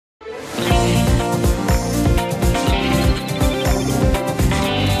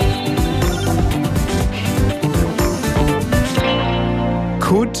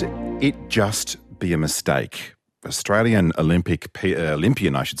Could it just be a mistake? Australian Olympian,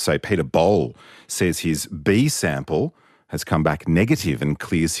 Peter Bol says his B sample has come back negative and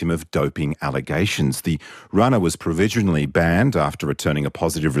clears him of doping allegations. The runner was provisionally banned after returning a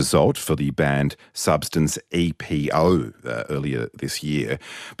positive result for the banned substance EPO earlier this year.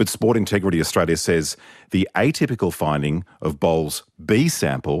 But Sport Integrity Australia says the atypical finding of Bol's B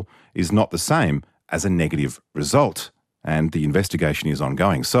sample is not the same as a negative result, and the investigation is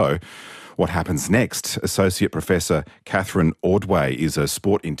ongoing. So, what happens next? Associate Professor Catherine Ordway is a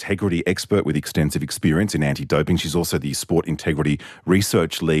sport integrity expert with extensive experience in anti-doping. She's also the sport integrity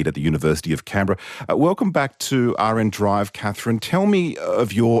research lead at the University of Canberra. Welcome back to RN Drive, Catherine. Tell me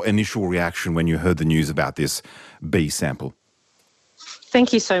of your initial reaction when you heard the news about this B sample.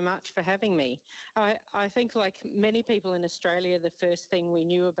 Thank you so much for having me. I think, like many people in Australia, the first thing we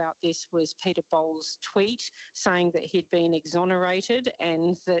knew about this was Peter Bol's tweet saying that he'd been exonerated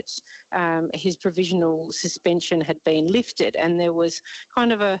and that his provisional suspension had been lifted. And there was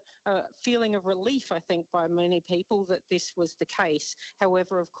kind of a feeling of relief, I think, by many people that this was the case.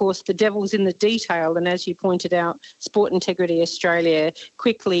 However, of course, the devil's in the detail. And as you pointed out, Sport Integrity Australia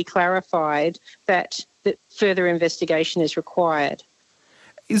quickly clarified that further investigation is required.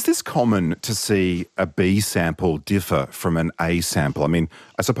 Is this common to see a B sample differ from an A sample? I mean,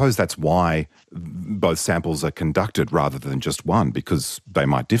 I suppose that's why both samples are conducted rather than just one, because they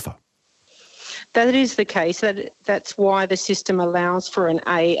might differ. That is the case. That's why the system allows for an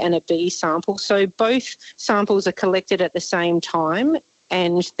A and a B sample. So both samples are collected at the same time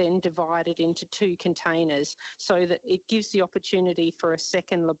and then divided into two containers so that it gives the opportunity for a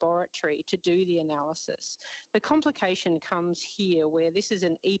second laboratory to do the analysis. The complication comes here where this is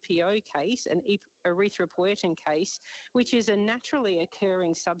an EPO case, an erythropoietin case, which is a naturally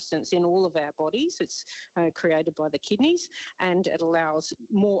occurring substance in all of our bodies. It's created by the kidneys, and it allows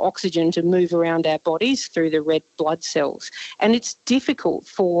more oxygen to move around our bodies through the red blood cells. And it's difficult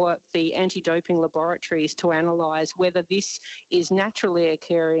for the anti-doping laboratories to analyse whether this is naturally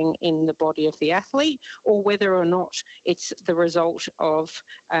occurring in the body of the athlete or whether or not it's the result of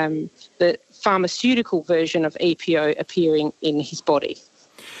the pharmaceutical version of EPO appearing in his body.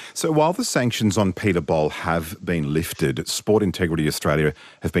 So while the sanctions on Peter Bol have been lifted, Sport Integrity Australia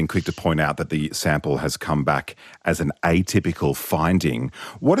have been quick to point out that the sample has come back as an atypical finding.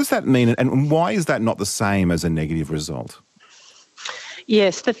 What does that mean, and why is that not the same as a negative result?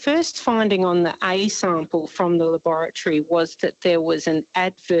 Yes, the first finding on the A sample from the laboratory was that there was an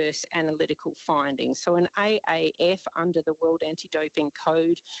adverse analytical finding. So an AAF under the World Anti-Doping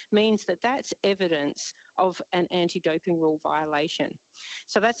Code means that that's evidence of an anti-doping rule violation.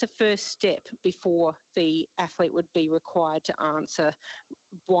 So that's the first step before the athlete would be required to answer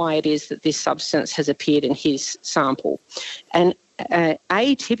why it is that this substance has appeared in his sample. And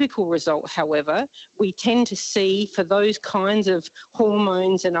atypical result, however, we tend to see for those kinds of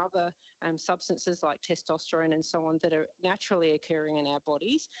hormones and other substances like testosterone and so on that are naturally occurring in our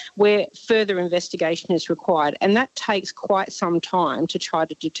bodies, where further investigation is required. And that takes quite some time to try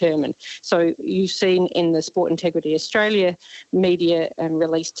to determine. So you've seen in the Sport Integrity Australia media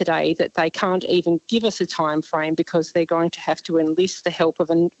release today that they can't even give us a time frame because they're going to have to enlist the help of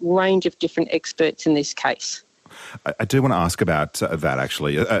a range of different experts in this case. I do want to ask about that,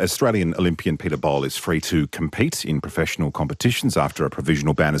 actually. Australian Olympian Peter Bol is free to compete in professional competitions after a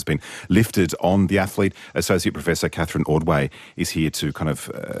provisional ban has been lifted on the athlete. Associate Professor Catherine Ordway is here to kind of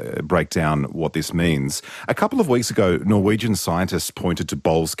break down what this means. A couple of weeks ago, Norwegian scientists pointed to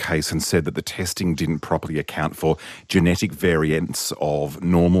Bol's case and said that the testing didn't properly account for genetic variants of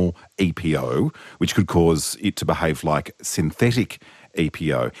normal EPO, which could cause it to behave like synthetic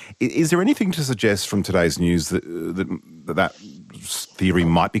EPO. Is there anything to suggest from today's news that theory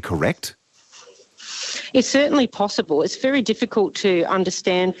might be correct? It's certainly possible. It's very difficult to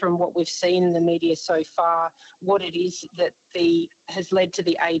understand from what we've seen in the media so far what it is that has led to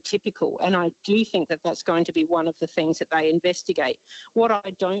the atypical. And I do think that that's going to be one of the things that they investigate. What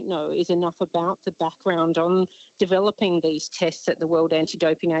I don't know is enough about the background on developing these tests that the World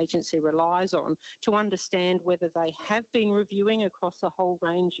Anti-Doping Agency relies on to understand whether they have been reviewing across a whole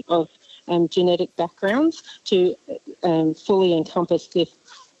range of genetic backgrounds to fully encompass the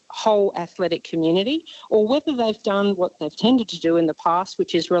whole athletic community, or whether they've done what they've tended to do in the past,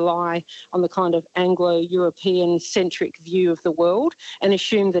 which is rely on the kind of Anglo-European centric view of the world and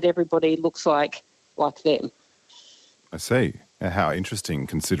assume that everybody looks like them. I see. How interesting,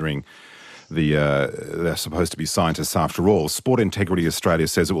 considering they're supposed to be scientists after all. Sport Integrity Australia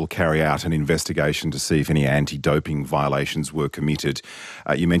says it will carry out an investigation to see if any anti-doping violations were committed.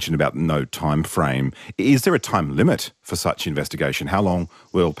 You mentioned about no time frame. Is there a time limit for such investigation? How long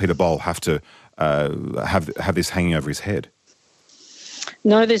will Peter Bol have to have this hanging over his head?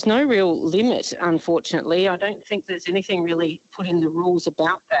 No, there's no real limit, unfortunately. I don't think there's anything really put in the rules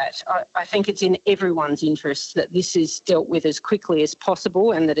about that. I think it's in everyone's interest that this is dealt with as quickly as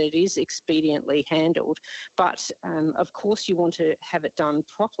possible and that it is expediently handled. But, of course, you want to have it done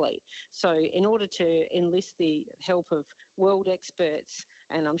properly. So in order to enlist the help of world experts,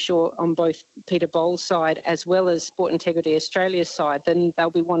 and I'm sure on both Peter Bol's side as well as Sport Integrity Australia's side, then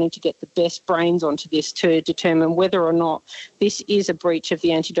they'll be wanting to get the best brains onto this to determine whether or not this is a breach of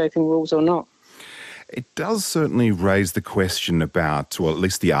the anti-doping rules or not. It does certainly raise the question about, or at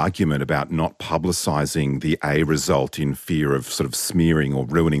least the argument about not publicising the A result in fear of sort of smearing or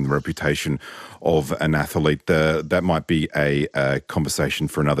ruining the reputation of an athlete. That might be a conversation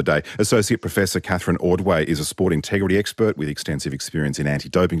for another day. Associate Professor Catherine Ordway is a sport integrity expert with extensive experience in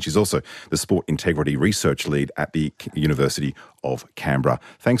anti-doping. She's also the Sport Integrity Research Lead at the University of Canberra.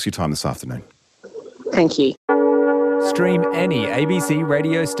 Thanks for your time this afternoon. Thank you. Stream any ABC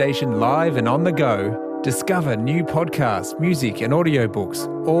radio station live and on the go. Discover new podcasts, music and audiobooks,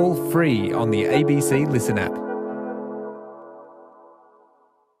 all free on the ABC Listen app.